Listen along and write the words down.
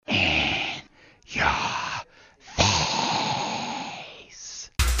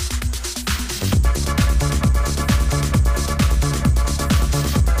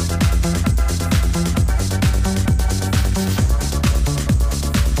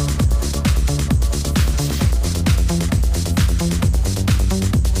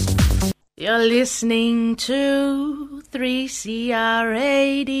You're listening to 3CR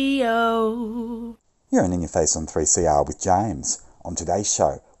Radio. You're in Your Face on 3CR with James. On today's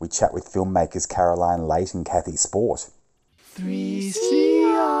show, we chat with filmmakers Caroline Layt and Kathy Sport. 3CR.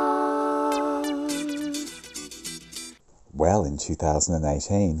 Well, in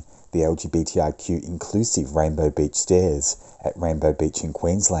 2018, the LGBTIQ inclusive Rainbow Beach stairs at Rainbow Beach in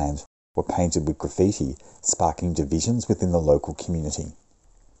Queensland were painted with graffiti, sparking divisions within the local community.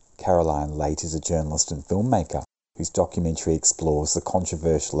 Caroline Layt is a journalist and filmmaker whose documentary explores the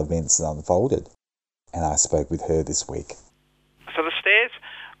controversial events that unfolded, and I spoke with her this week. So the stairs,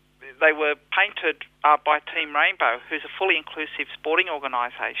 they were painted by Team Rainbow, who's a fully inclusive sporting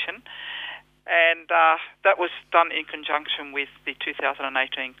organisation, and that was done in conjunction with the 2018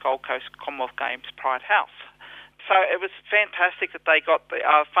 Gold Coast Commonwealth Games Pride House. So it was fantastic that they got the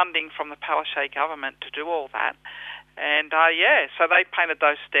funding from the Palaszczuk government to do all that. And, so they painted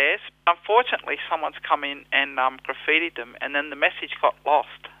those stairs. Unfortunately, someone's come in and graffitied them, and then the message got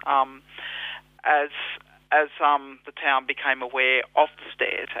lost as the town became aware of the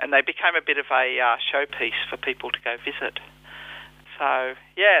stairs, and they became a bit of a showpiece for people to go visit. So,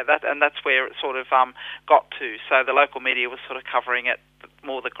 that's where it sort of got to. So the local media was sort of covering it,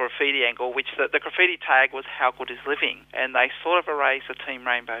 more the graffiti angle, which the graffiti tag was "How Good Is Living," and they sort of erased the Team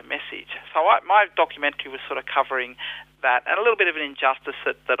Rainbow message. So my documentary was sort of covering that, and a little bit of an injustice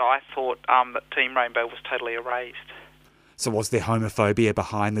that I thought that Team Rainbow was totally erased. So was there homophobia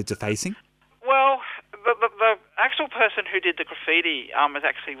behind the defacing? Well, the actual person who did the graffiti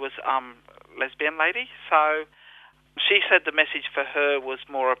was lesbian lady, so she said the message for her was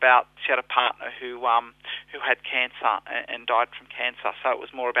more about, she had a partner who had cancer and died from cancer, so it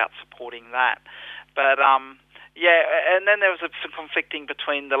was more about supporting that. But and then there was some conflicting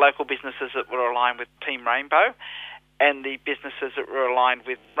between the local businesses that were aligned with Team Rainbow and the businesses that were aligned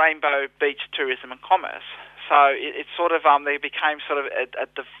with Rainbow Beach Tourism and Commerce. So it sort of there became sort of a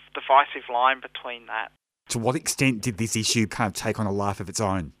divisive line between that. To what extent did this issue kind of take on a life of its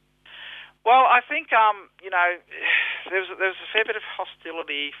own? Well, I think there was a fair bit of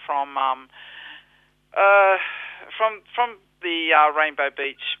hostility from the Rainbow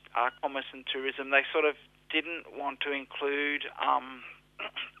Beach Commerce and Tourism. They sort of didn't want to include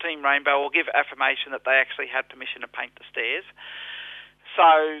Team Rainbow or give affirmation that they actually had permission to paint the stairs.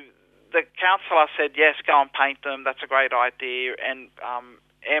 So the councillor said, yes, go and paint them, that's a great idea. And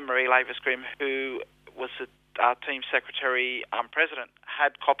Anne-Marie Laversgrim, who was the team secretary president,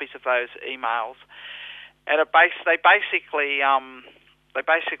 had copies of those emails. And they basically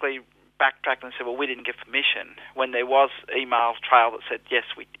backtracked and said, well, we didn't give permission, when there was email trail that said, yes,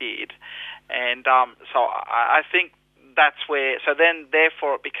 we did. And so I think that's where, so then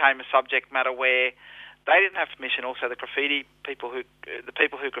therefore it became a subject matter where they didn't have permission. Also the people who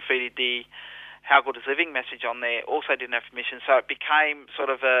graffitied the "How Good Is Living" message on there also didn't have permission. So it became sort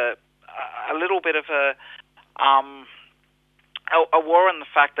of a little bit of a war on the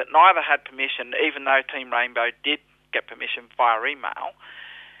fact that neither had permission, even though Team Rainbow did get permission via email.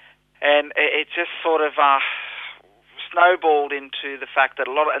 And it just sort of snowballed into the fact that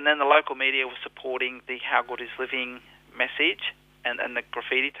and then the local media was supporting the "How Good Is Living" message and the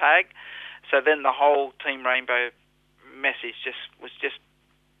graffiti tag. So then the whole Team Rainbow message was just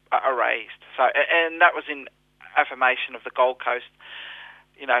erased. So, and that was in affirmation of the Gold Coast,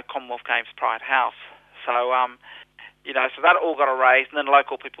 Commonwealth Games Pride House. So, so that all got erased, and then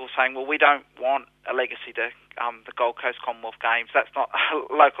local people were saying, well, we don't want a legacy to the Gold Coast Commonwealth Games. That's not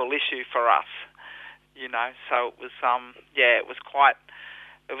a local issue for us, So it was, it was quite,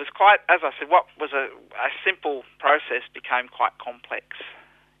 as I said, what was a simple process became quite complex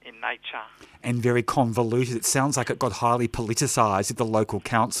in nature. And very convoluted. It sounds like it got highly politicised if the local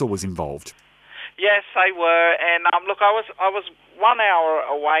council was involved. Yes, they were. And look, I was 1 hour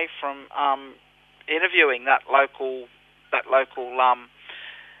away from interviewing that local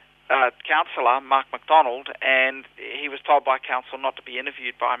councillor, Mark McDonald, and he was told by council not to be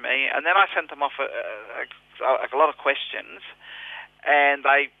interviewed by me. And then I sent them off a lot of questions, and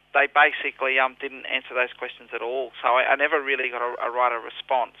they basically didn't answer those questions at all. So I never really got a right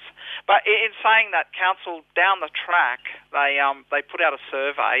response. But in saying that, council down the track, they put out a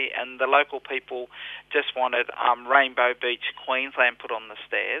survey, and the local people just wanted Rainbow Beach, Queensland put on the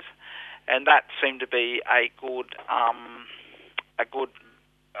stairs, and that seemed to be a good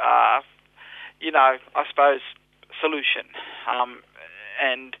I suppose, solution.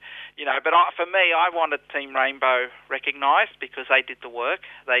 But for me, I wanted Team Rainbow recognised because they did the work.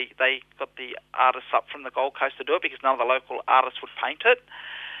 They got the artists up from the Gold Coast to do it because none of the local artists would paint it.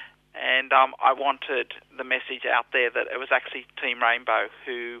 And I wanted the message out there that it was actually Team Rainbow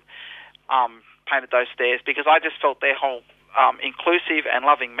who painted those stairs, because I just felt their whole inclusive and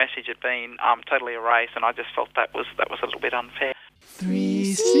loving message had been totally erased, and I just felt that was a little bit unfair.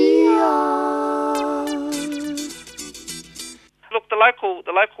 3CR. Look, the local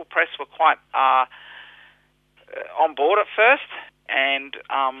press were quite on board at first, and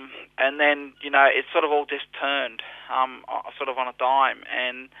then it sort of all just turned sort of on a dime,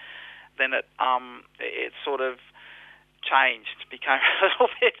 and then it sort of changed, became a little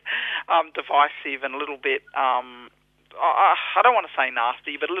bit divisive and a little bit I don't want to say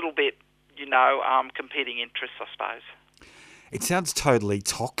nasty, but a little bit competing interests, I suppose. It sounds totally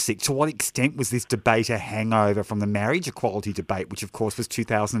toxic. To what extent was this debate a hangover from the marriage equality debate, which of course was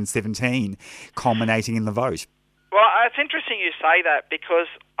 2017, culminating in the vote? Well, it's interesting you say that, because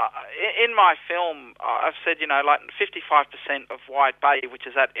in my film, I've said, like 55% of Wide Bay, which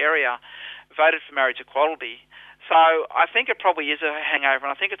is that area, voted for marriage equality. So I think it probably is a hangover,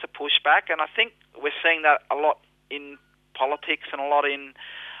 and I think it's a pushback, and I think we're seeing that a lot in politics and a lot in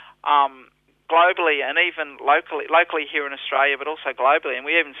globally and even locally here in Australia, but also globally. And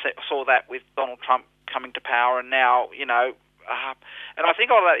we even saw that with Donald Trump coming to power, and now, and I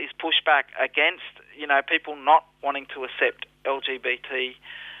think all of that is pushback against, people not wanting to accept LGBT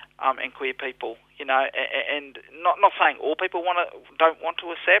and queer people, and not saying all people don't want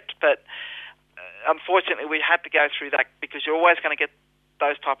to accept, but unfortunately we had to go through that, because you're always going to get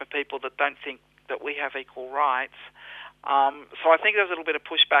those type of people that don't think that we have equal rights. So I think there's a little bit of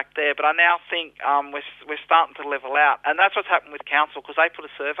pushback there, but I now think we're starting to level out, and that's what's happened with council, because they put a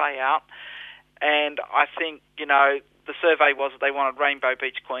survey out, and I think the survey was that they wanted Rainbow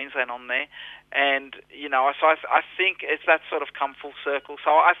Beach, Queensland on there, and so I think it's that sort of come full circle.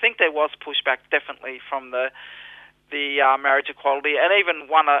 So I think there was pushback definitely from the marriage equality, and even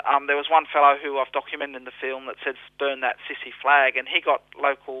there was one fellow who I've documented in the film that said burn that sissy flag, and he got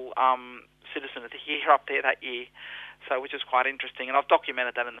local citizen of the year up there that year. So, which is quite interesting, and I've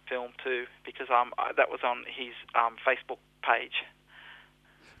documented that in the film too, because that was on his Facebook page.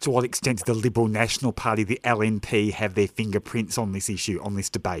 To what extent did the Liberal National Party, the LNP, have their fingerprints on this issue, on this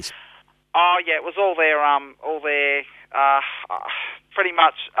debate? Oh yeah, it was all there. Pretty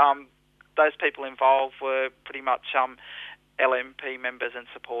much those people involved were pretty much LNP members and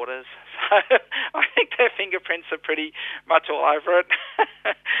supporters. So I think their fingerprints are pretty much all over it.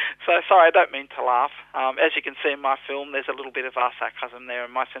 So sorry, I don't mean to laugh. As you can see in my film, there's a little bit of sarcasm there,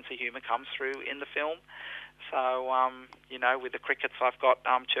 and my sense of humour comes through in the film. So, with the crickets, I've got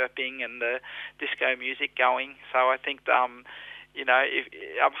chirping and the disco music going. So I think, I'm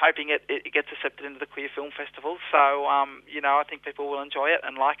hoping it gets accepted into the Queer Film Festival. So, I think people will enjoy it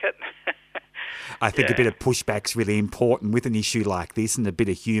and like it. I think a bit of pushback's really important with an issue like this, and a bit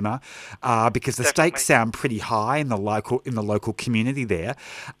of humour, because the stakes sound pretty high in the local community there.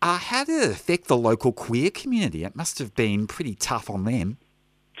 How did it affect the local queer community? It must have been pretty tough on them.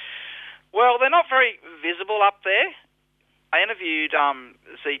 Well, they're not very visible up there. I interviewed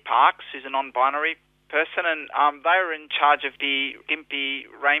Z Parks, who's a non-binary person, and they were in charge of the Gympie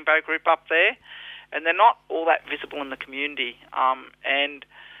Rainbow group up there, and they're not all that visible in the community. I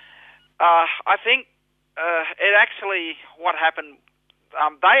think what happened,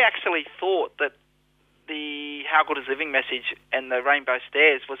 they actually thought that the How Good is Living message and the Rainbow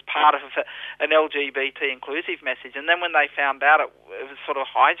Stairs was part of an LGBT inclusive message, and then when they found out it was sort of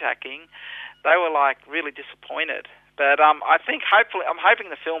hijacking, they were like really disappointed. But I think I'm hoping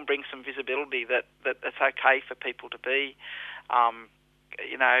the film brings some visibility that it's okay for people to be,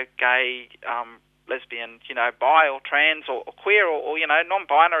 gay, lesbian, bi or trans or queer or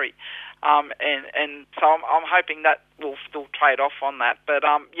non-binary. And so I'm hoping that will still trade off on that. But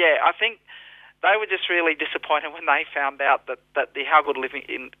I think they were just really disappointed when they found out that the How Good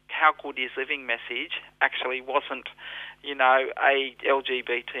is Living message actually wasn't, a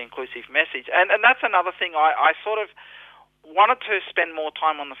LGBT inclusive message. And that's another thing. I sort of wanted to spend more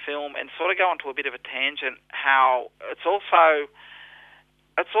time on the film and sort of go onto a bit of a tangent. How it's also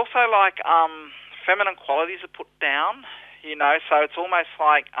like feminine qualities are put down. So it's almost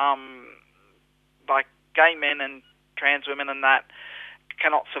like gay men and trans women and that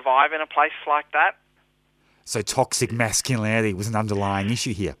cannot survive in a place like that. So toxic masculinity was an underlying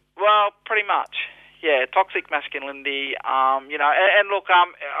issue here. Well, pretty much, yeah. Toxic masculinity, and look,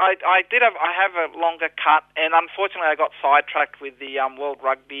 I have a longer cut, and unfortunately, I got sidetracked with the World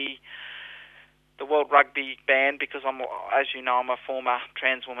Rugby ban, because as you know, I'm a former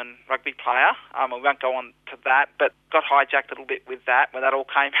trans woman rugby player. I won't go on to that, but got hijacked a little bit with that when that all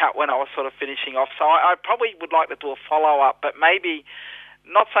came out when I was sort of finishing off. So I probably would like to do a follow-up, but maybe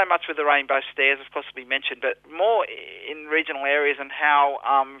not so much with the Rainbow Stairs, of course, we mentioned, but more in regional areas and how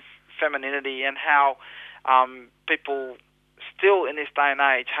femininity and how people still in this day and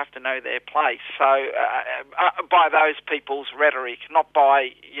age have to know their place. So by those people's rhetoric, not by,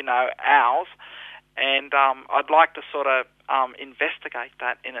 ours. And I'd like to sort of investigate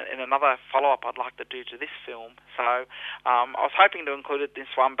that in another follow-up I'd like to do to this film. So I was hoping to include it in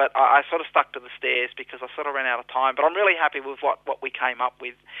this one, but I sort of stuck to the stairs because I sort of ran out of time. But I'm really happy with what we came up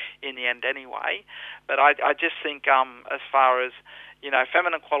with in the end anyway. But I just think as far as,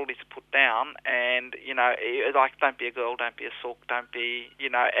 feminine qualities to put down and, like don't be a girl, don't be a sook, don't be,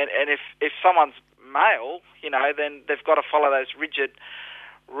 and if someone's male, then they've got to follow those rigid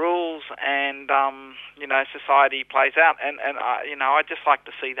rules and society plays out and I just like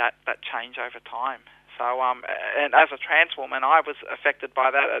to see that change over time. So and as a trans woman I was affected by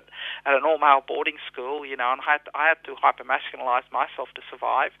that at an all-male boarding school, and I had to hyper-masculinise myself to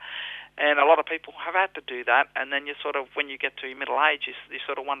survive, and a lot of people have had to do that, and then you sort of, when you get to your middle age, you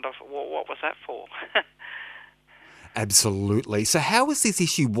sort of wonder, well, what was that for? Absolutely. So how is this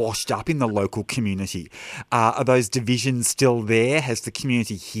issue washed up in the local community? Are those divisions still there? Has the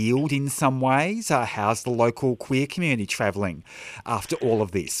community healed in some ways? How's the local queer community travelling after all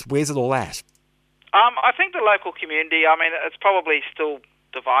of this? Where's it all at? I think the local community, it's probably still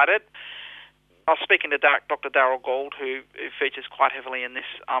divided. I was speaking to Dr. Darryl Gould, who features quite heavily in this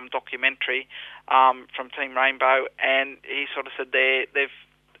documentary from Team Rainbow, and he sort of said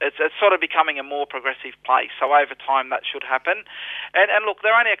it's sort of becoming a more progressive place. So over time that should happen. And look,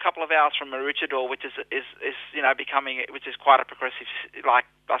 they're only a couple of hours from Maroochydore, which is becoming, which is quite a progressive, like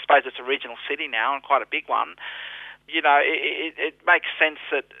I suppose it's a regional city now and quite a big one. It makes sense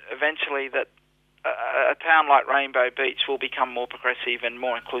that eventually that a town like Rainbow Beach will become more progressive and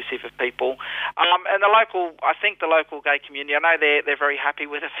more inclusive of people. And I think the local gay community, I know they're very happy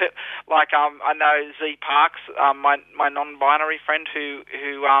with it. Like I know Z Parks, my non-binary friend who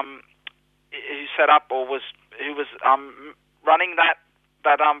set up who was running that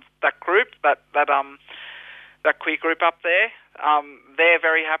group, that queer group up there. They're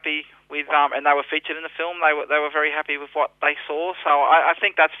very happy with, and they were featured in the film. They were very happy with what they saw. So I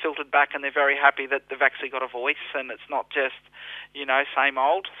think that's filtered back, and they're very happy that they've actually got a voice, and it's not just same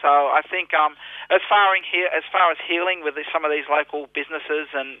old. So I think as far as healing with some of these local businesses,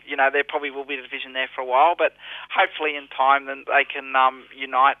 and there probably will be a division there for a while, but hopefully in time then they can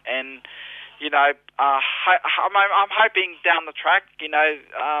unite and. I'm hoping down the track,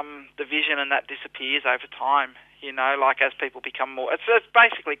 the vision and that disappears over time. Like as people become more, it's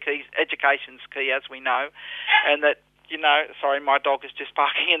basically key. Education's key, as we know, and that Sorry, my dog is just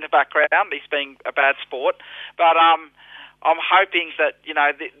barking in the background. He's being a bad sport, but I'm hoping that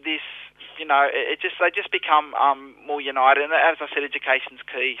this. They just become more united. And as I said, education's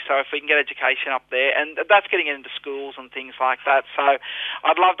key. So if we can get education up there, and that's getting into schools and things like that. So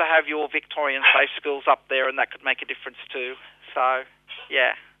I'd love to have your Victorian safe schools up there, and that could make a difference too. So,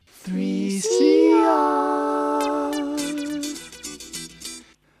 yeah. 3CR.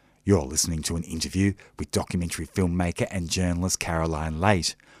 You're listening to an interview with documentary filmmaker and journalist Caroline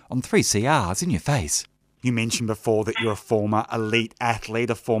Layt on 3CR's In Your Face. You mentioned before that you're a former elite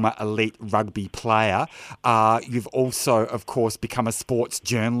athlete, a former elite rugby player. You've also, of course, become a sports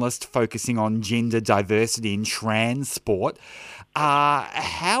journalist focusing on gender diversity in trans sport.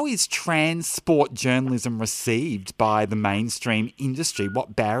 How is trans sport journalism received by the mainstream industry?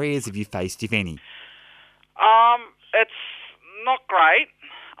 What barriers have you faced, if any? It's not great.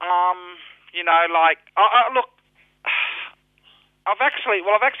 Look, I've actually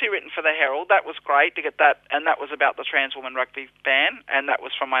written for the Herald. That was great to get that, and that was about the trans woman rugby ban, and that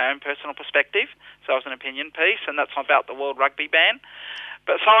was from my own personal perspective. So it was an opinion piece, and that's about the World Rugby ban.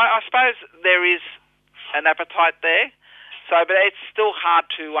 But so I suppose there is an appetite there. So, but it's still hard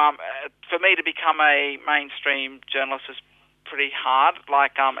to for me to become a mainstream journalist is pretty hard,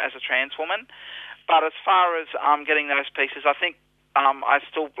 as a trans woman. But as far as getting those pieces, I think I'm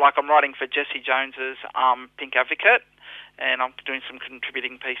writing for Jessie Jones's Pink Advocate, and I'm doing some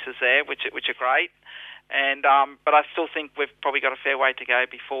contributing pieces there, which are great. And but I still think we've probably got a fair way to go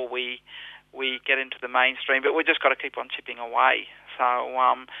before we get into the mainstream. But we've just got to keep on chipping away. So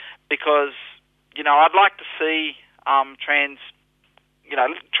because I'd like to see trans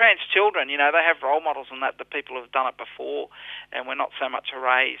children. They have role models and that people have done it before, and we're not so much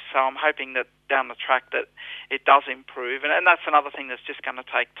erased. So I'm hoping that down the track that it does improve, and that's another thing that's just going to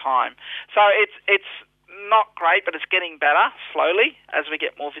take time. So it's not great, but it's getting better slowly as we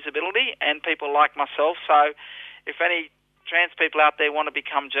get more visibility and people like myself. So if any trans people out there want to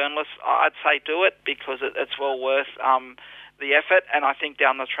become journalists, I'd say do it because it's well worth the effort. And I think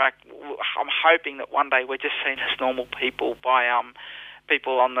down the track, I'm hoping that one day we're just seen as normal people by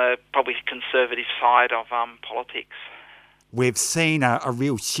people on the probably conservative side of politics. We've seen a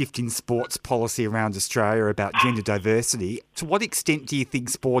real shift in sports policy around Australia about gender diversity. To what extent do you think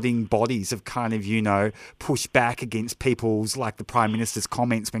sporting bodies have kind of, pushed back against people's, like the Prime Minister's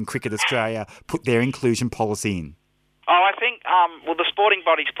comments when Cricket Australia put their inclusion policy in? Oh, I think, the sporting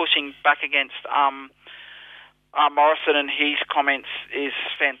bodies pushing back against Morrison and his comments is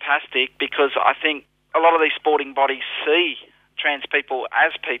fantastic, because I think a lot of these sporting bodies see trans people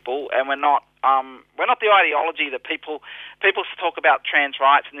as people, and we're not the ideology that people talk about trans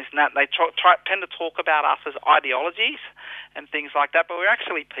rights and this and that. They tend to talk about us as ideologies and things like that, but we're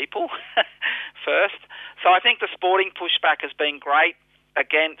actually people first. So I think the sporting pushback has been great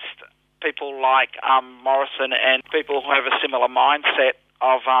against people like Morrison and people who have a similar mindset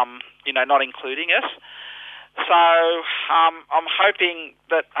of not including us. So I'm hoping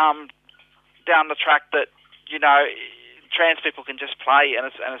that down the track that trans people can just play, and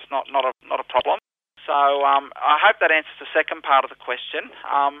it's not a problem. So I hope that answers the second part of the question.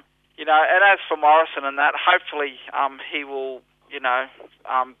 And as for Morrison and that, hopefully he will,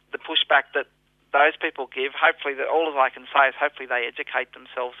 the pushback that those people give, hopefully that all I can say is hopefully they educate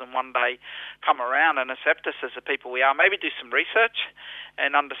themselves and one day come around and accept us as the people we are. Maybe do some research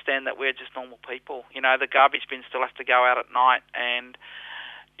and understand that we're just normal people. The garbage bin still has to go out at night, and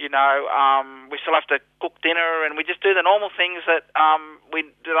we still have to cook dinner, and we just do the normal things that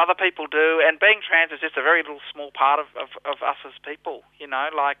other people do. And being trans is just a very little small part of us as people, and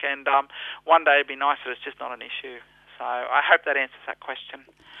one day it'd be nice that it's just not an issue. So I hope that answers that question.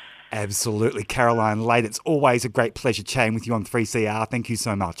 Absolutely. Caroline Layt, it's always a great pleasure chatting with you on 3CR. Thank you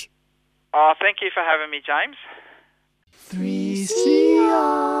so much. Oh, thank you for having me, James.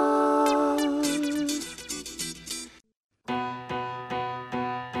 3CR.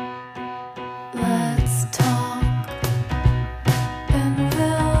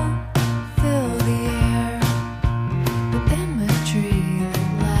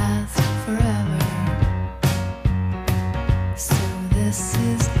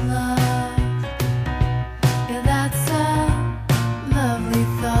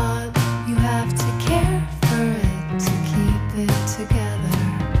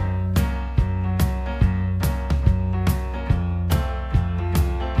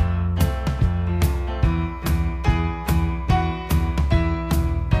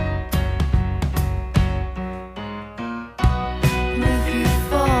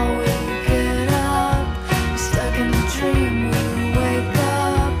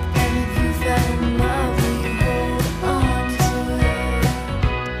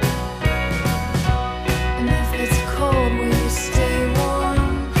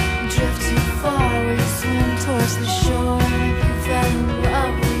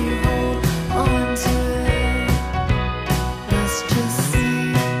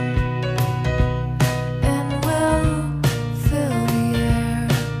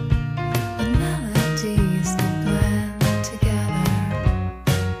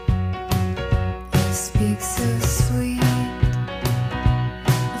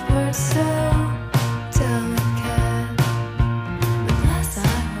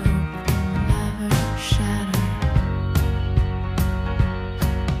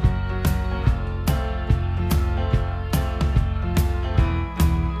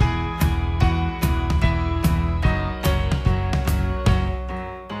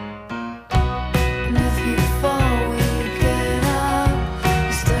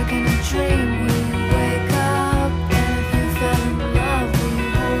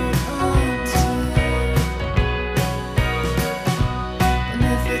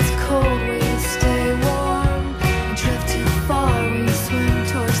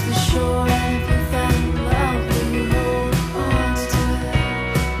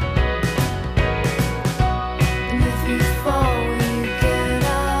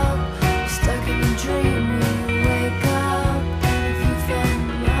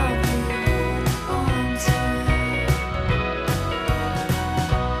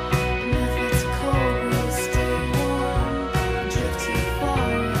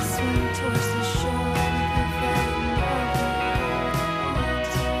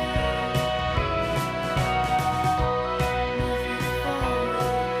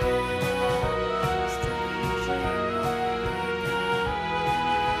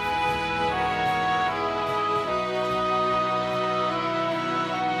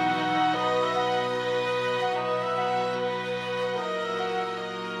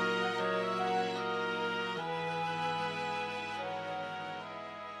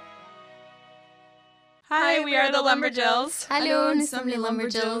 Hi, we are the Lumberjills. Hello, nous sommes les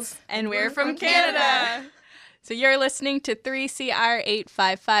Lumberjills. And we're from Canada. So you're listening to 3CR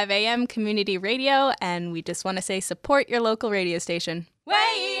 855 AM Community Radio, and we just want to say support your local radio station. Way,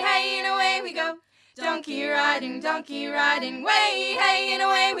 hey, and away we go. Donkey riding, way, hey, and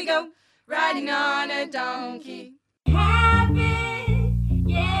away we go. Riding on a donkey. Have it,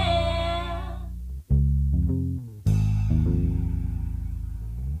 yeah.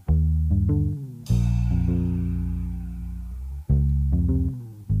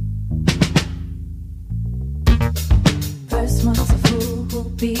 First one's a fool, who'll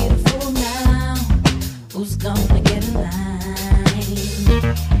be the fool now? Who's gonna get in line?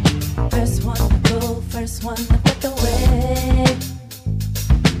 First one to go, first one to put the way.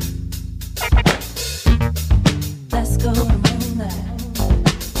 Let's go to moonlight.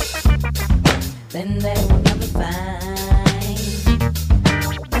 Then they will never find.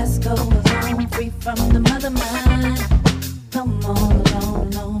 Let's go alone, free from the mother mind. Come on,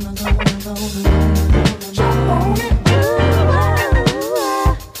 alone, alone, alone, alone, alone. Jump on it.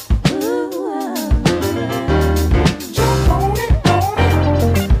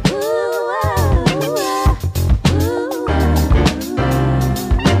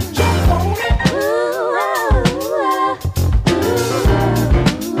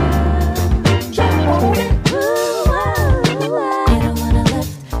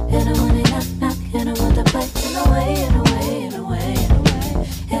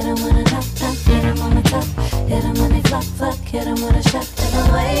 Hit him with a shot and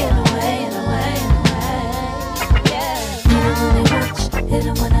away, and away, and away, and away. Yeah. Hit him when they watch, hit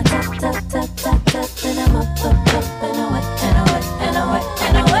him when I tap, tap, tap, tap, tap. Hit him up, and away, and away, and away,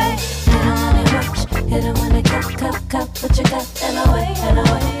 and away. Hit him when they watch, hit him when they cup, what you got, and away, and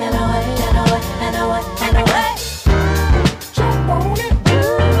away, and away, and away, and away, and away. Jump on it.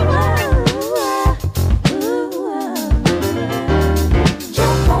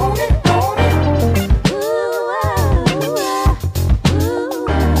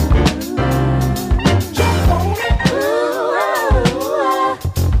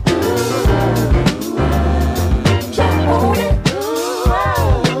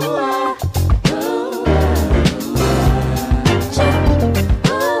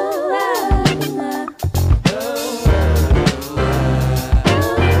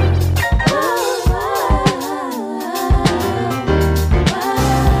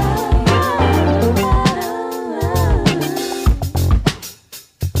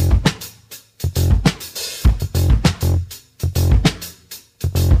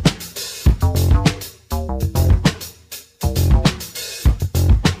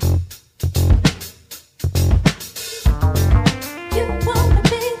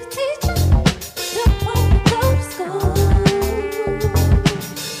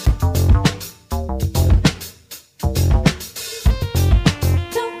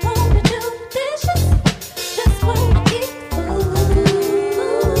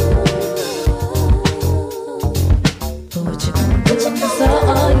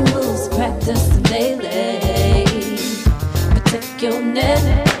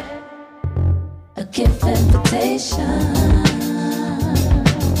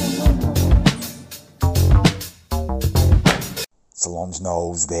 Solange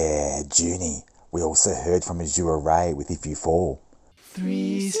Knowles there, Junie. We also heard from Azure Ray with If You Fall.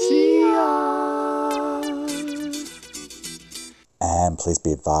 3CR. And please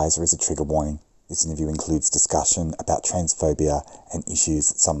be advised, there is a trigger warning. This interview includes discussion about transphobia and issues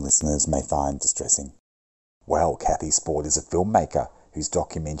that some listeners may find distressing. Well, Kathy Sport is a filmmaker whose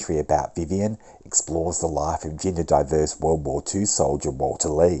documentary about Vivien explores the life of gender-diverse World War II soldier Walter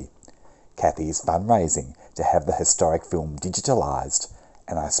Lee. Kathy is fundraising to have the historic film digitalised,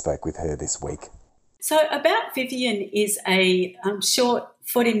 and I spoke with her this week. So About Vivien is a short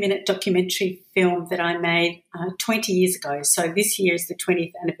 40-minute documentary film that I made 20 years ago. So this year is the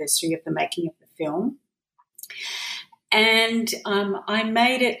 20th anniversary of the making of the film. And I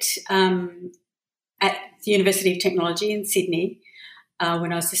made it at the University of Technology in Sydney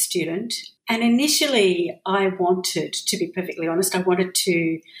when I was a student. And initially I wanted, to be perfectly honest, I wanted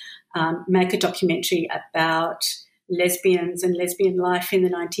to make a documentary about lesbians and lesbian life in the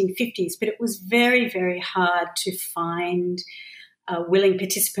 1950s, but it was very, very hard to find willing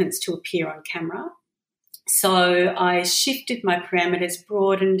participants to appear on camera. So I shifted my parameters,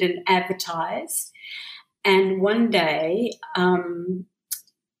 broadened and advertised, and one day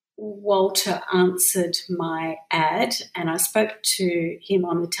Walter answered my ad and I spoke to him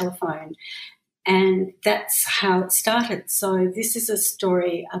on the telephone, and that's how it started. So this is a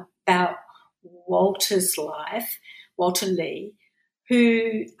story about Walter's life, Walter Lee,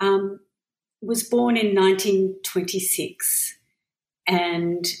 who was born in 1926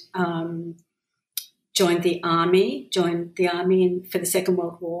 and joined the army for the Second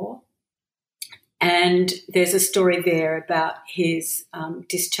World War. And there's a story there about his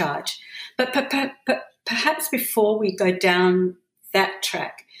discharge. But perhaps before we go down that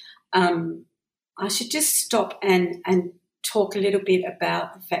track, I should just stop and talk a little bit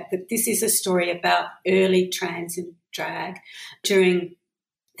about the fact that this is a story about early trans and drag during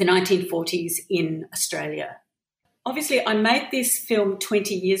the 1940s in Australia. Obviously, I made this film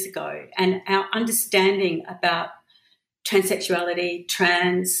 20 years ago, and our understanding about transsexuality,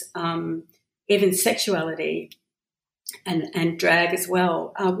 even sexuality and drag as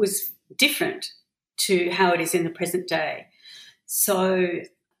well was different to how it is in the present day. So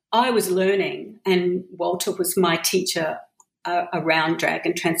I was learning, and Walter was my teacher around drag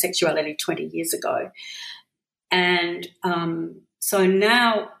and transsexuality 20 years ago. And so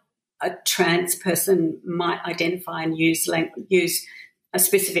now a trans person might identify and use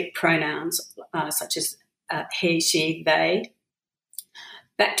specific pronouns such as he, she, they.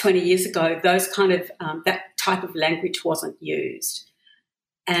 Back 20 years ago, those kind of that type of language wasn't used,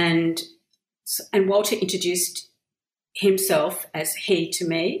 and Walter introduced himself as he to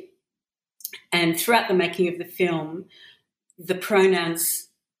me, and throughout the making of the film, the pronouns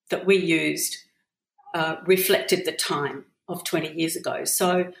that we used reflected the time of 20 years ago.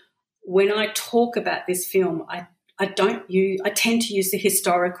 So when I talk about this film, I tend to use the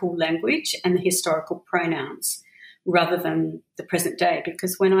historical language and the historical pronouns rather than the present day,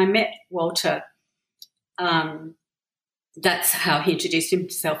 because when I met Walter, that's how he introduced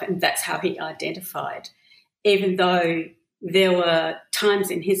himself and that's how he identified, even though there were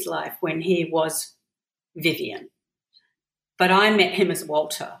times in his life when he was Vivien. But I met him as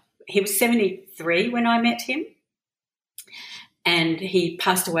Walter. He was 73 when I met him, and he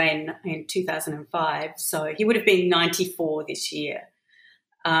passed away in 2005, so he would have been 94 this year.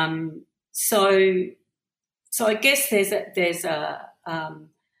 So I guess there's a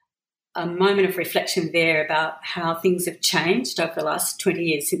moment of reflection there about how things have changed over the last 20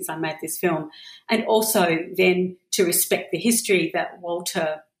 years since I made this film, and also then to respect the history that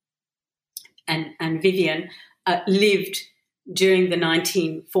Walter and Vivien lived during the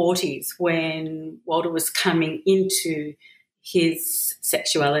 1940s, when Walter was coming into his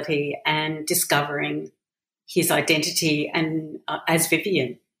sexuality and discovering his identity and as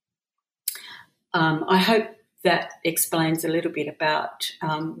Vivien. I hope that explains a little bit about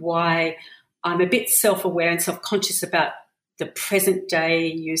why I'm a bit self-aware and self-conscious about the present day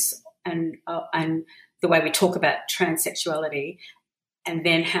use and the way we talk about transsexuality, and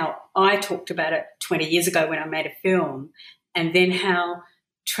then how I talked about it 20 years ago when I made a film, and then how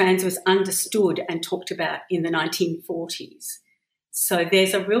trans was understood and talked about in the 1940s. So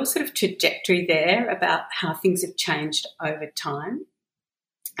there's a real sort of trajectory there about how things have changed over time.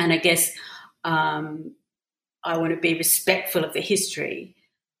 And I guess I want to be respectful of the history,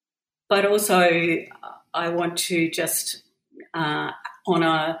 but also I want to just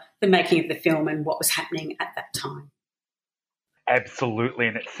honour the making of the film and what was happening at that time. Absolutely,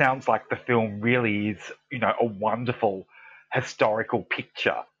 and it sounds like the film really is, a wonderful historical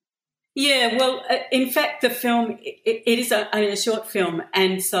picture. Yeah, well, in fact, the film, it is a short film,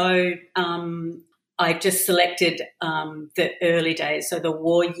 and so I just selected the early days, so the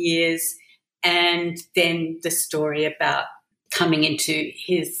war years, and then the story about coming into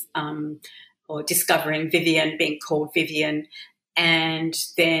his or discovering Vivien, being called Vivien, and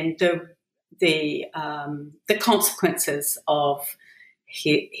then the consequences of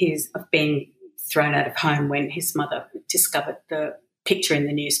of being thrown out of home when his mother discovered the picture in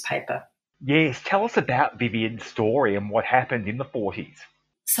the newspaper. Yes, tell us about Vivien's story and what happened in the 40s.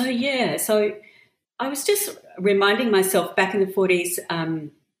 So I was just reminding myself back in the 40s,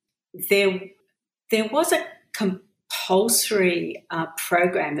 there was a compulsory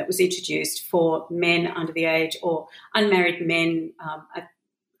program that was introduced for men under the age, or unmarried men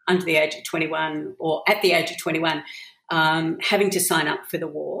under the age of 21 or at the age of 21, having to sign up for the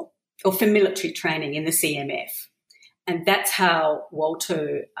war or for military training in the CMF. And that's how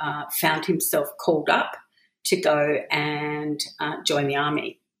Walter found himself called up to go and join the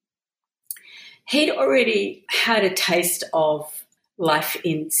army. He'd already had a taste of life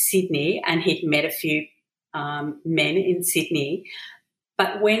in Sydney, and he'd met a few men in Sydney.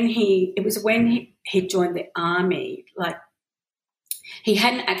 But when he joined the army, like, he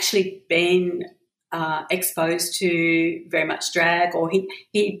hadn't actually been exposed to very much drag, or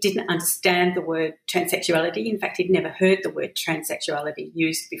he didn't understand the word transsexuality. In fact, he'd never heard the word transsexuality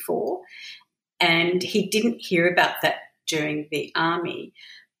used before, and he didn't hear about that during the army.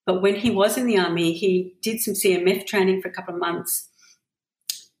 But when he was in the army, he did some CMF training for a couple of months,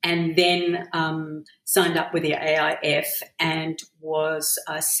 and then signed up with the AIF and was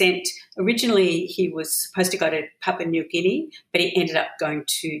sent. Originally, he was supposed to go to Papua New Guinea, but he ended up going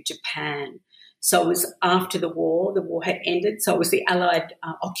to Japan. So it was after the war had ended, so it was the Allied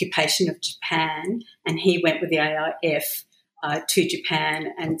occupation of Japan, and he went with the AIF to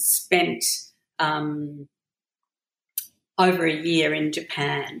Japan and spent over a year in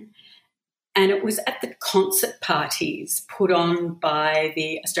Japan. And it was at the concert parties put on by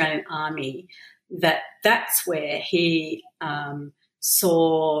the Australian Army that's where he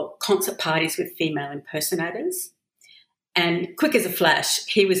saw concert parties with female impersonators. And quick as a flash,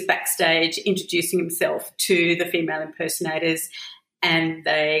 he was backstage introducing himself to the female impersonators, and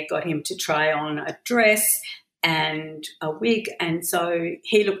they got him to try on a dress and a wig. And so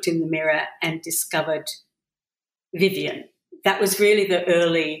he looked in the mirror and discovered Vivien. That was really the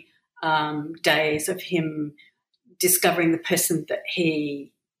early days of him discovering the person that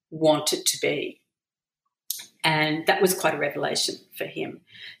he wanted to be. And that was quite a revelation for him.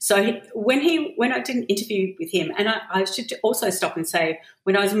 So when I did an interview with him, and I should also stop and say,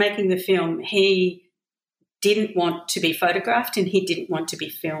 when I was making the film, he didn't want to be photographed and he didn't want to be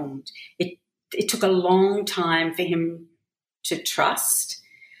filmed. It took a long time for him to trust.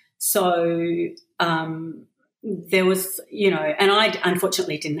 So there was, and I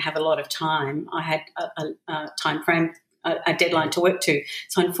unfortunately didn't have a lot of time. I had a time frame, a deadline to work to.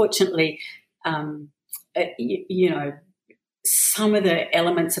 So unfortunately, some of the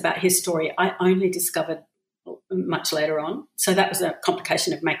elements about his story I only discovered much later on. So that was a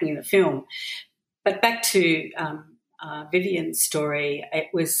complication of making the film. But back to Vivien's story, it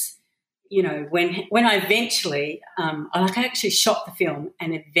was, when I eventually, I actually shot the film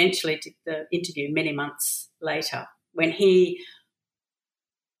and eventually did the interview many months later, when he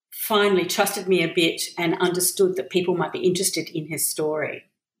finally trusted me a bit and understood that people might be interested in his story.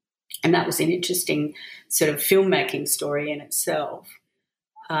 And that was an interesting sort of filmmaking story in itself.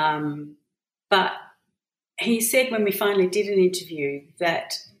 But he said when we finally did an interview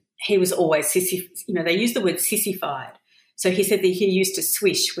that he was always they used the word sissified. So he said that he used to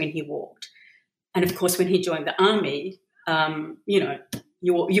swish when he walked. And, of course, when he joined the army,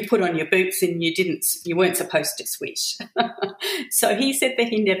 you put on your boots and you weren't supposed to swish. So he said that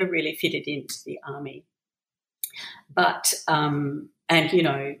he never really fitted into the army. But,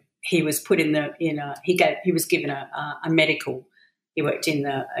 he was put he was given a medical. He worked in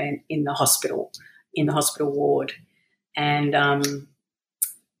the hospital ward, and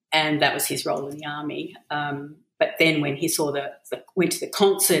that was his role in the army. But then when he went to the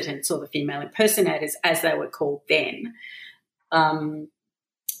concert and saw the female impersonators, as they were called then, and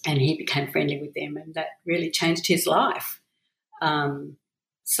he became friendly with them, and that really changed his life.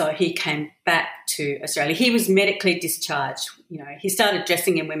 So he came back to Australia. He was medically discharged. He started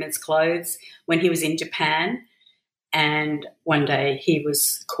dressing in women's clothes when he was in Japan, and one day he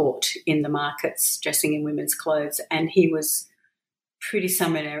was caught in the markets dressing in women's clothes, and he was pretty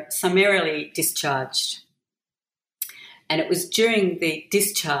summarily discharged. And it was during the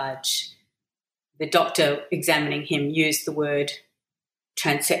discharge, the doctor examining him used the word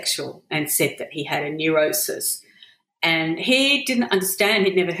transsexual and said that he had a neurosis. And he didn't understand.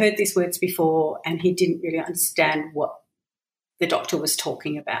 He'd never heard these words before, and he didn't really understand what the doctor was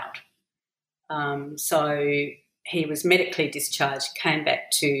talking about. So he was medically discharged, came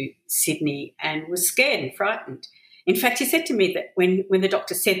back to Sydney and was scared and frightened. In fact, he said to me that when the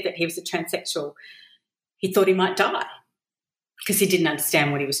doctor said that he was a transsexual, he thought he might die because he didn't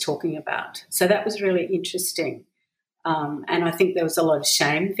understand what he was talking about. So that was really interesting. And I think there was a lot of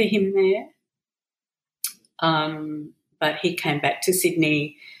shame for him there. But he came back to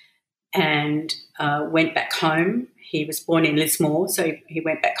Sydney and went back home. He was born in Lismore, so he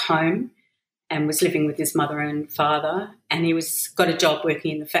went back home and was living with his mother and father, and he got a job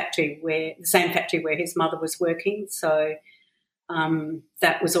working in the same factory where his mother was working. So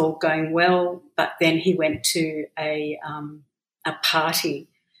that was all going well. But then he went to a party,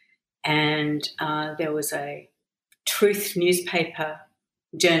 and there was a Truth newspaper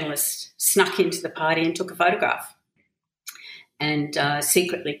journalist snuck into the party and took a photograph and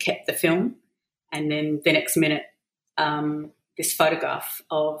secretly kept the film. And then the next minute, this photograph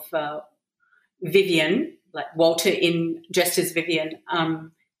of Vivien, like Walter dressed as Vivien,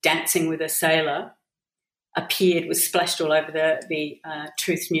 dancing with a sailor, appeared, was splashed all over the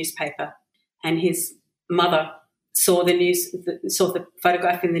Truth newspaper. And his mother saw the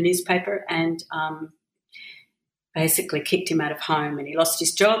photograph in the newspaper and basically kicked him out of home, and he lost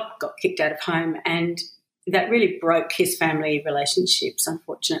his job, got kicked out of home, and that really broke his family relationships,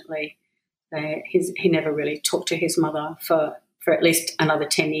 unfortunately. He never really talked to his mother for for at least another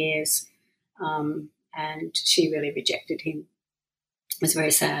 10 years, and she really rejected him. It was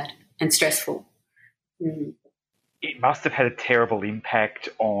very sad and stressful. Mm. It must have had a terrible impact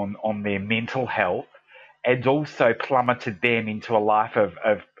on their mental health, and also plummeted them into a life of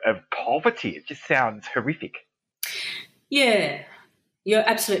poverty. It just sounds horrific. Yeah, you're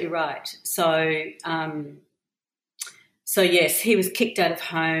absolutely right. So yes, he was kicked out of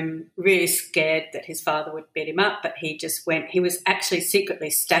home, really scared that his father would beat him up, but he just went. He was actually secretly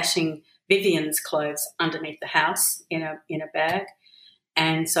stashing Vivien's clothes underneath the house in a bag,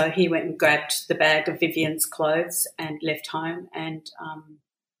 and so he went and grabbed the bag of Vivien's clothes and left home and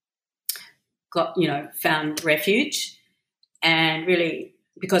found refuge. And really,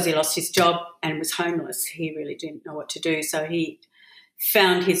 because he lost his job and was homeless, he really didn't know what to do. So he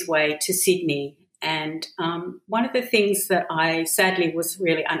found his way to Sydney. And one of the things that I sadly was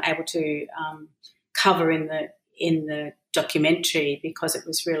really unable to cover in the documentary, because it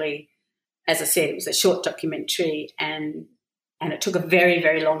was really, as I said, it was a short documentary, and it took a very,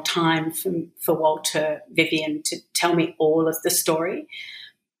 very long time for Walter Vivien to tell me all of the story.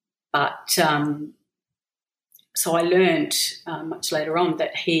 But so I learned much later on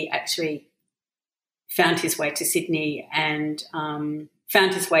that he actually found his way to Sydney and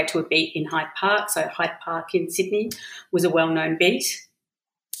found his way to a beat in Hyde Park. So Hyde Park in Sydney was a well-known beat,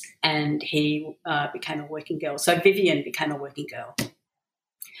 and he became a working girl. So Vivien became a working girl.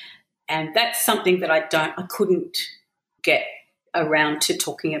 And that's something that I couldn't get around to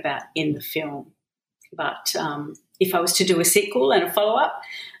talking about in the film. But if I was to do a sequel and a follow-up,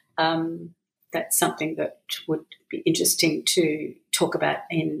 that's something that would be interesting to talk about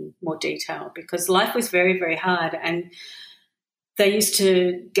in more detail, because life was very, very hard, and they used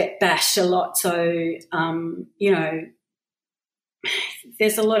to get bashed a lot. So,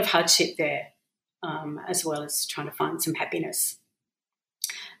 there's a lot of hardship there, as well as trying to find some happiness.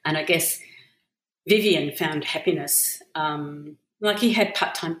 And I guess Vivien found happiness. Like, he had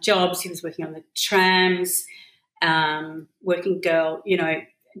part-time jobs. He was working on the trams, working girl.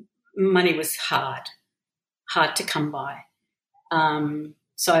 Money was hard to come by.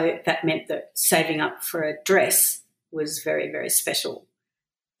 So that meant that saving up for a dress was very, very special.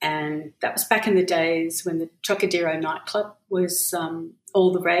 And that was back in the days when the Trocadero nightclub was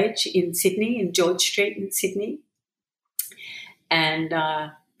all the rage in Sydney, in George Street in Sydney. And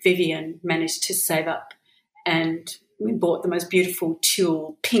Vivien managed to save up, and we bought the most beautiful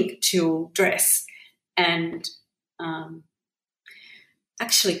pink tulle dress, and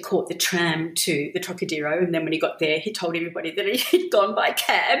actually caught the tram to the Trocadero, and then when he got there, he told everybody that he'd gone by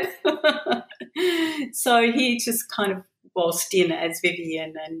cab. So he just kind of waltzed in as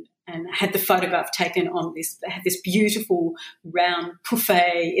Vivien and had the photograph taken on this beautiful round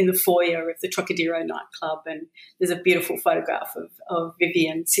buffet in the foyer of the Trocadero nightclub, and there's a beautiful photograph of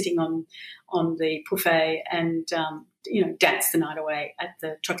Vivien sitting on the buffet and danced the night away at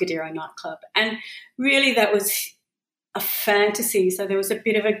the Trocadero nightclub. And really, that was a fantasy. So there was a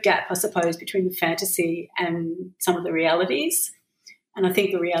bit of a gap, I suppose, between the fantasy and some of the realities. And I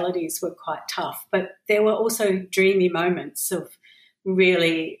think the realities were quite tough, but there were also dreamy moments of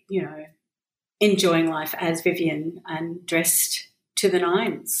really, enjoying life as Vivien and dressed to the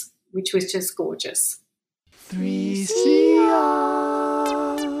nines, which was just gorgeous. 3CR.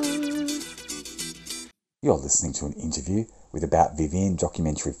 You're listening to an interview with About Vivien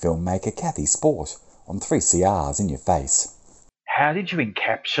documentary filmmaker Kathy Sport on 3CR's In Your Face. How did you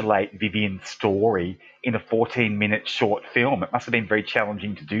encapsulate Vivien's story in a 14-minute short film? It must have been very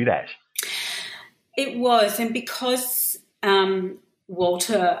challenging to do that. It was, and because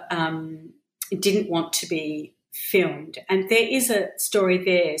Walter didn't want to be filmed, and there is a story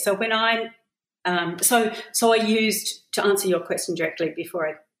there. So when I used, to answer your question directly before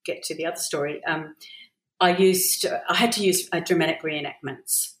I get to the other story, I had to use dramatic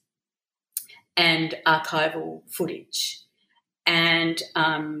reenactments and archival footage. And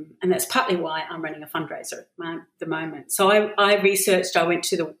that's partly why I'm running a fundraiser at the moment. So I researched, I went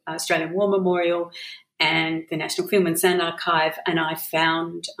to the Australian War Memorial and the National Film and Sound Archive, and I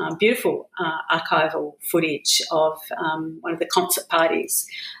found beautiful archival footage of one of the concert parties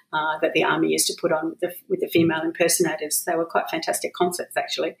that the Army used to put on with the female impersonators. They were quite fantastic concerts,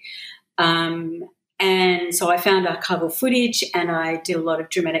 actually. And so I found archival footage, and I did a lot of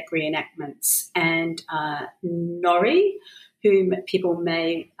dramatic reenactments. And Norrie, whom people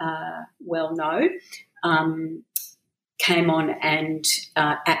may well know, came on and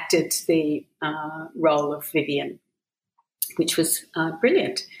acted the role of Vivien, which was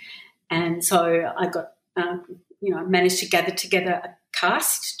brilliant. And so I got, managed to gather together a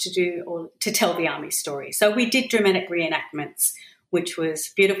cast to tell the army story. So we did dramatic reenactments, which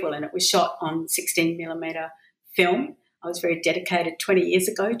was beautiful, and it was shot on 16mm film. I was very dedicated 20 years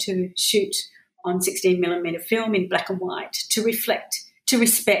ago to shoot on 16mm film in black and white to respect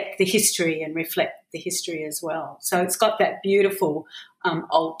the history and reflect the history as well. So it's got that beautiful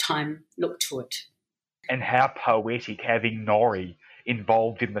old-time look to it. And how poetic having Norrie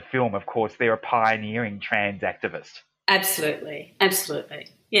involved in the film. Of course, they're a pioneering trans activist. Absolutely.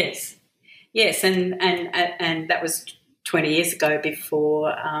 Yes, and that was 20 years ago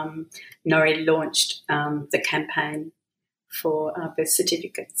before Norrie launched the campaign for birth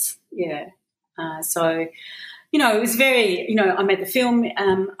certificates. Yeah. So, it was very, I made the film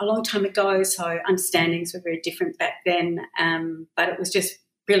a long time ago, so understandings were very different back then, but it was just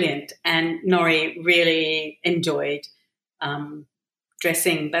brilliant. And Norrie really enjoyed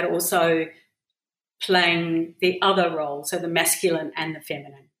dressing, but also playing the other role, so the masculine and the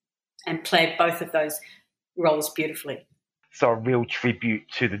feminine, and played both of those roles beautifully. So a real tribute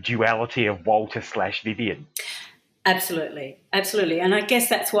to the duality of Walter/Vivien. Absolutely. And I guess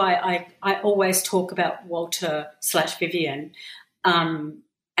that's why I always talk about Walter/Vivien. And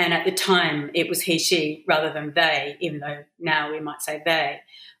at the time it was he, she rather than they, even though now we might say they.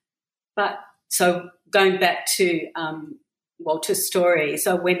 But so going back to Walter's story,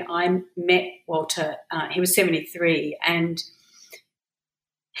 so when I met Walter, he was 73, and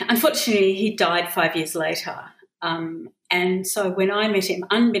unfortunately he died 5 years later. And so when I met him,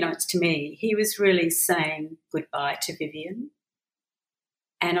 unbeknownst to me, he was really saying goodbye to Vivien.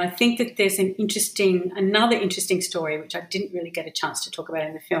 And I think that there's another interesting story, which I didn't really get a chance to talk about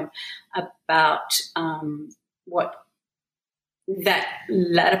in the film, about what that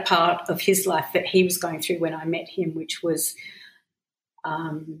latter part of his life that he was going through when I met him, which was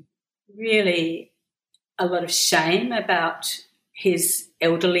really a lot of shame about his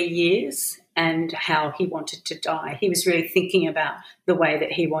elderly years and how he wanted to die. He was really thinking about the way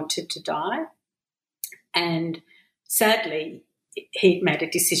that he wanted to die. And sadly, he'd made a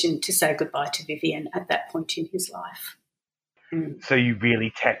decision to say goodbye to Vivien at that point in his life. So you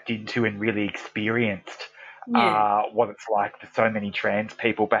really tapped into and really experienced what it's like for so many trans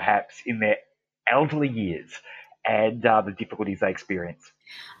people, perhaps in their elderly years, and the difficulties they experience.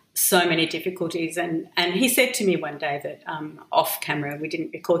 So many difficulties. And he said to me one day that off camera, we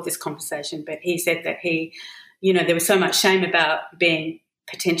didn't record this conversation, but he said that there was so much shame about being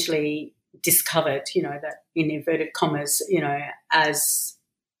potentially discovered, that in inverted commas, as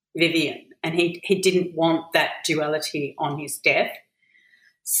Vivien. And he didn't want that duality on his death.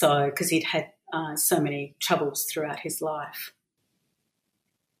 So, because he'd had so many troubles throughout his life.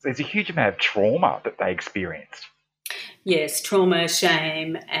 There's a huge amount of trauma that they experienced. Yes, trauma,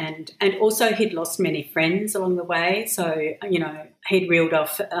 shame, and also he'd lost many friends along the way. So, he'd reeled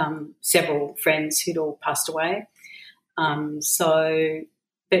off several friends who'd all passed away.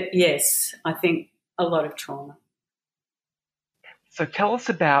 But yes, I think a lot of trauma. So tell us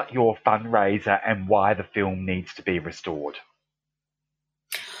about your fundraiser and why the film needs to be restored.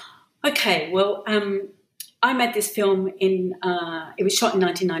 Okay, well, I made this film it was shot in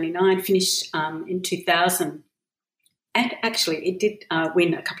 1999, finished in 2000. And actually, it did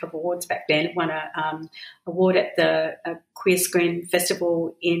win a couple of awards back then. It won an award at the Queer Screen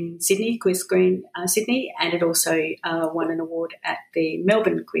Festival in Sydney, Queer Screen Sydney, and it also won an award at the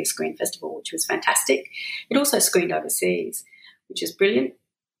Melbourne Queer Screen Festival, which was fantastic. It also screened overseas, which is brilliant.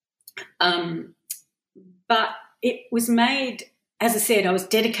 But it was made, as I said, I was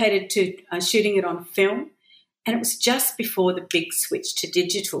dedicated to shooting it on film, and it was just before the big switch to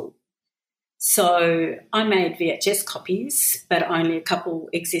digital. So I made VHS copies, but only a couple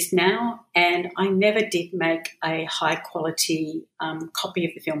exist now, and I never did make a high-quality copy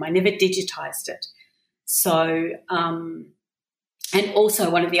of the film. I never digitised it. So, and also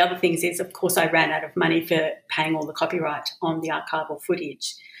one of the other things is, of course, I ran out of money for paying all the copyright on the archival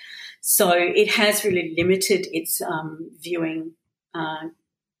footage. So it has really limited its viewing and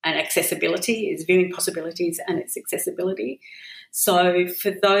accessibility, its viewing possibilities and its accessibility. So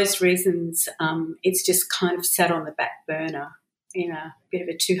for those reasons, it's just kind of sat on the back burner in a bit of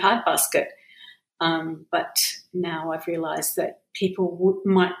a too hard basket. But now I've realised that people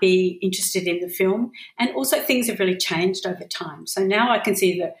might be interested in the film, and also things have really changed over time. So now I can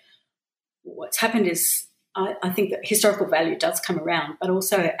see that what's happened is I think that historical value does come around, but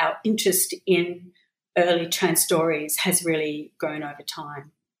also our interest in early trans stories has really grown over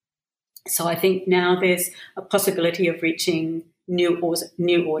time. So I think now there's a possibility of reaching new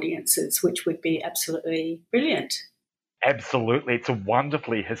audiences, which would be absolutely brilliant. Absolutely. It's a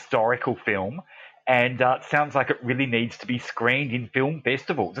wonderfully historical film, And it sounds like it really needs to be screened in film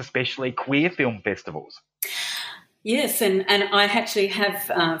festivals, especially queer film festivals. Yes, and I actually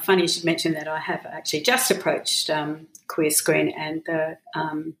have, funny you should mention that, I have actually just approached Queer Screen and the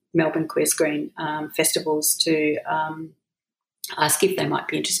Melbourne Queer Screen festivals to ask if they might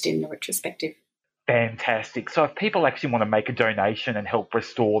be interested in the retrospective. Fantastic. So if people actually want to make a donation and help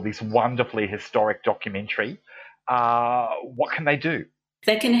restore this wonderfully historic documentary, what can they do?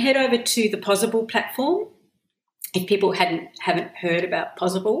 They can head over to the Pozible platform. If people haven't heard about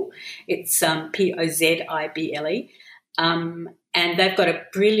Pozible, it's Pozible, and they've got a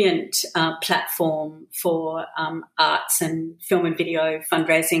brilliant platform for arts and film and video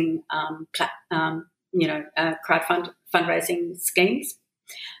fundraising, fundraising schemes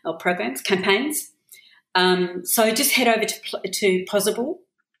or programs, campaigns. So just head over to Pozible.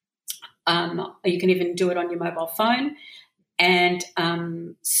 You can even do it on your mobile phone. And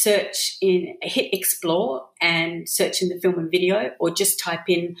hit explore and search in the film and video, or just type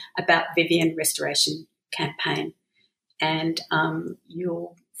in about Vivien Restoration Campaign, and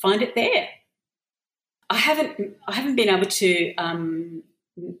you'll find it there. I haven't been able to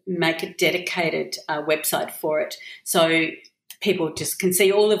make a dedicated website for it, so people just can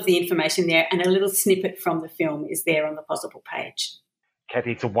see all of the information there, and a little snippet from the film is there on the Pozible page.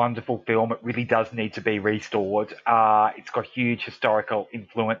 Kathy, it's a wonderful film. It really does need to be restored. It's got huge historical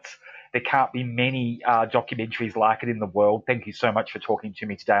influence. There can't be many documentaries like it in the world. Thank you so much for talking to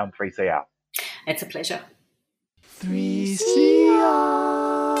me today on 3CR. It's a pleasure. 3CR.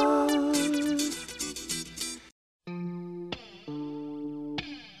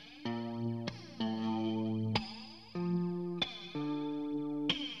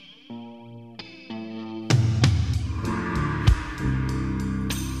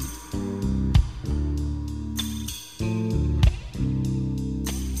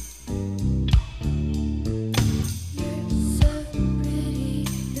 You're so pretty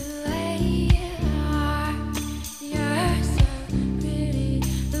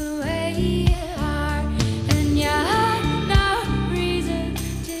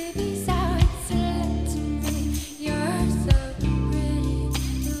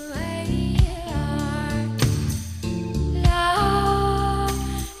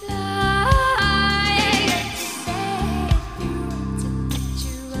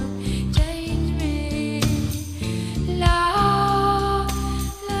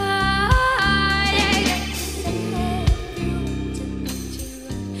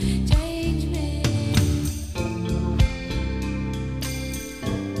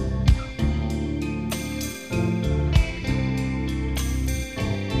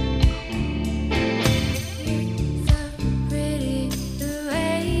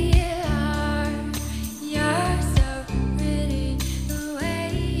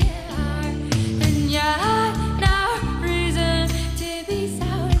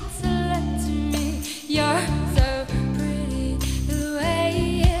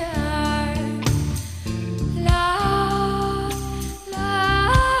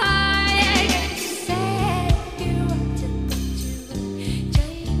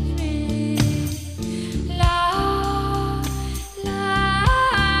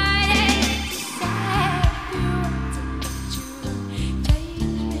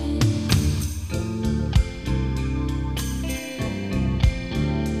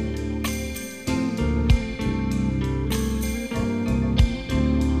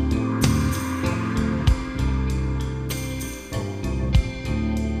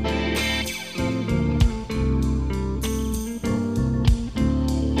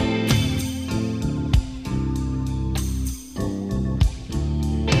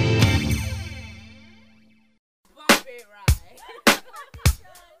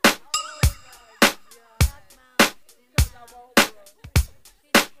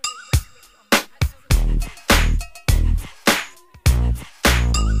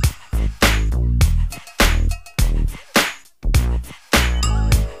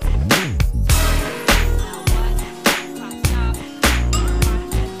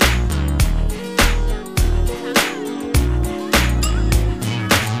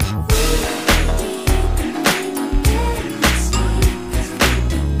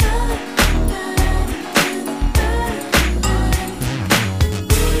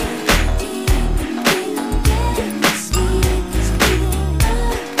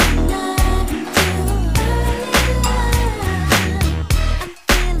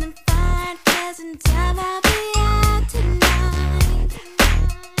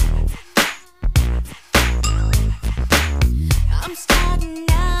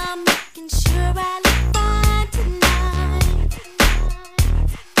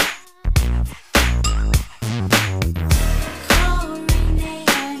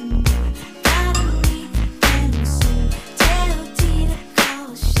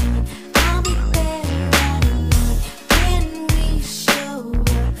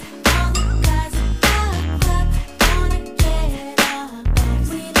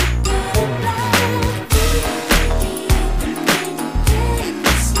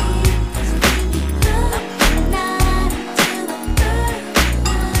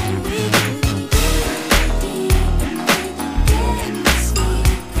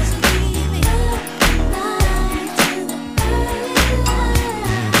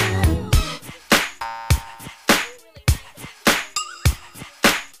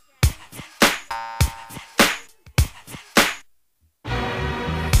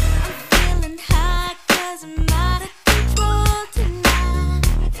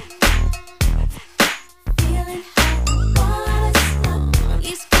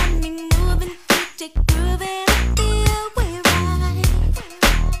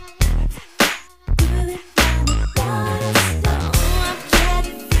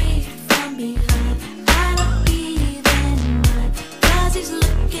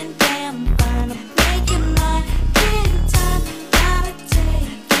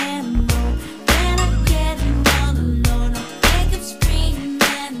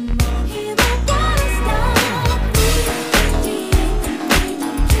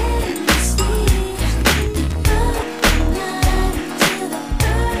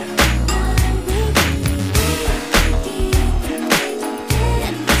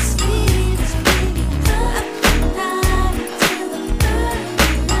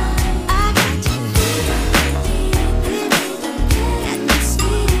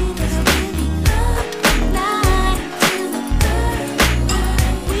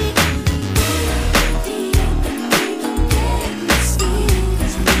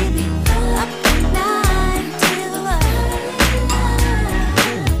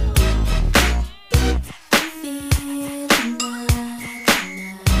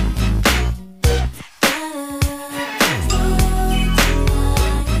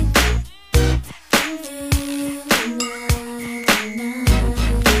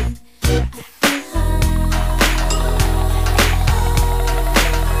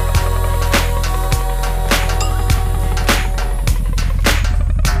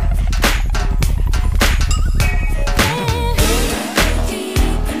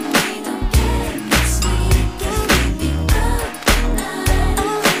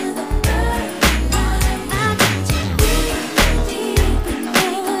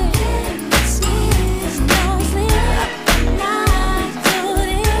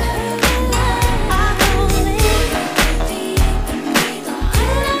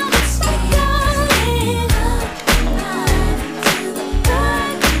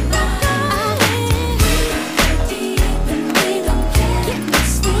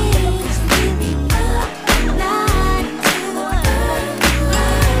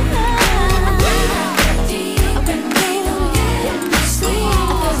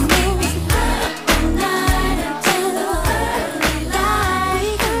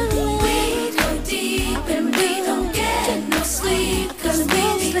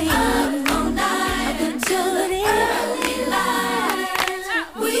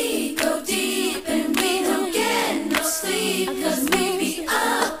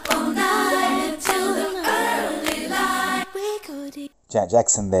Janet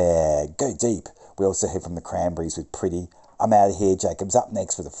Jackson there. Go deep. We also heard from the Cranberries with Pretty. I'm out of here. Jacob's up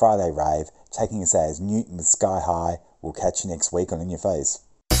next with a Friday rave. Taking us out as Newton with Sky High. We'll catch you next week on In Your Face.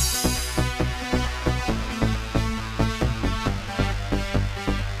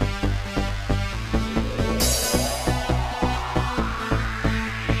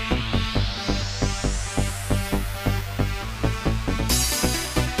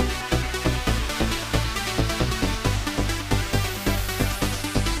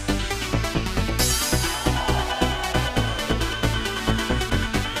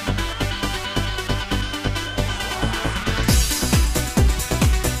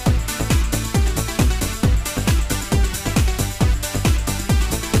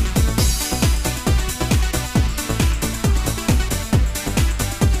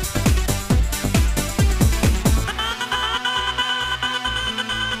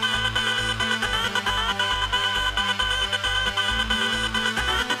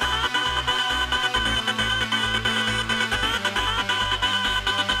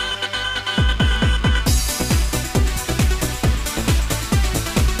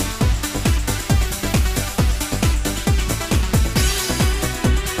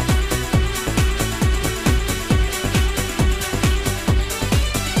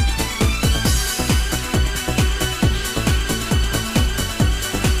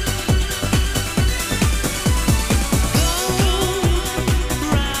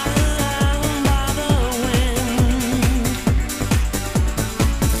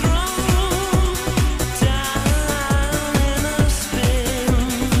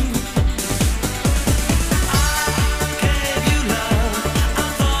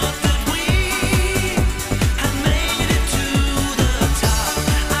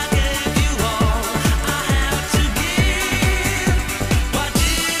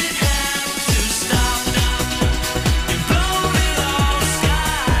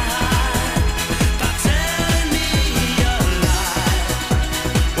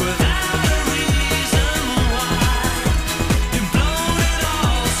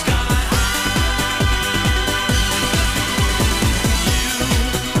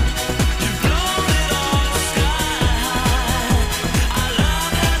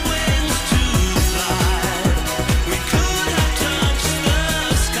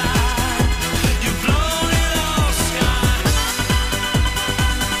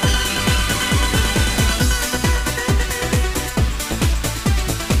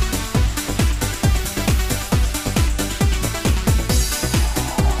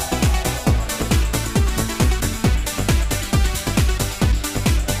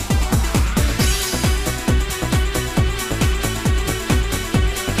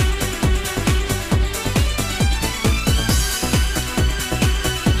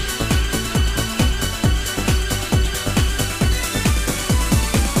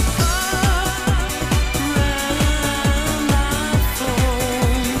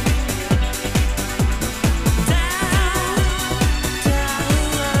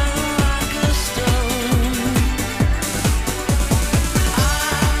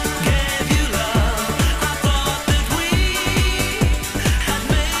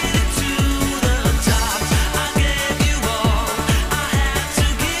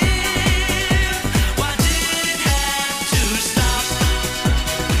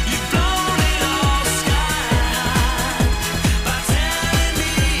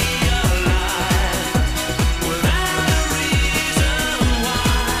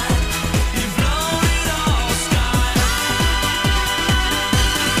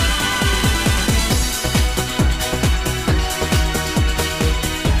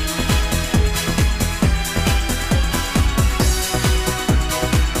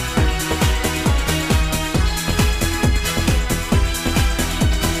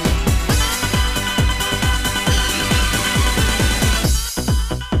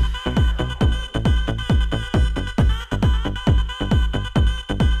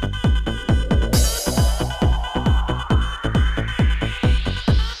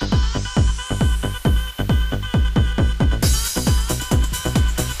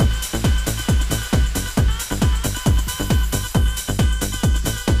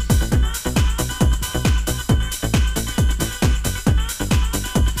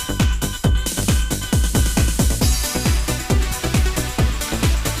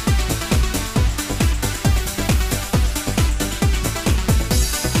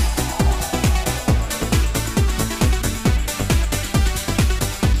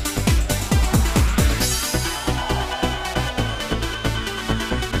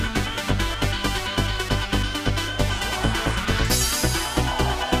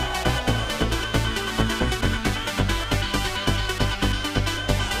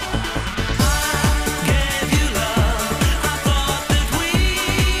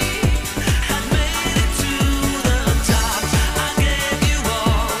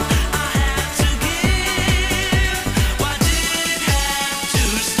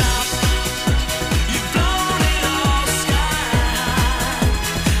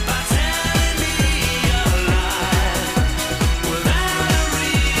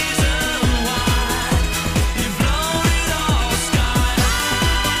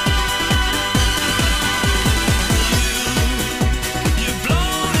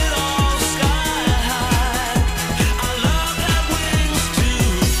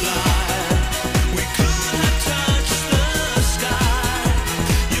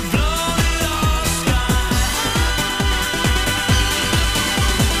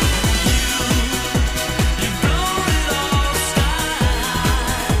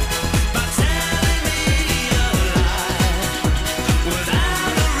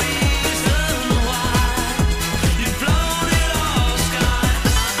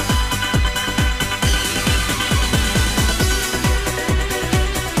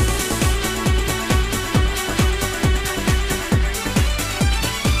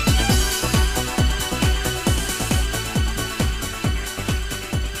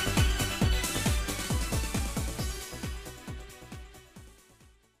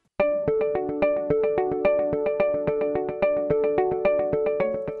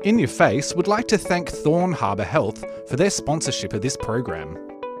 In Your Face would like to thank Thorn Harbour Health for their sponsorship of this program.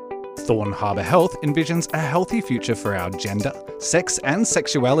 Thorn Harbour Health envisions a healthy future for our gender, sex and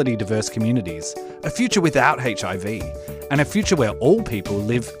sexuality diverse communities, a future without HIV, and a future where all people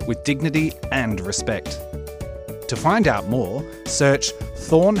live with dignity and respect. To find out more, search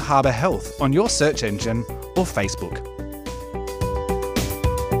Thorn Harbour Health on your search engine or Facebook.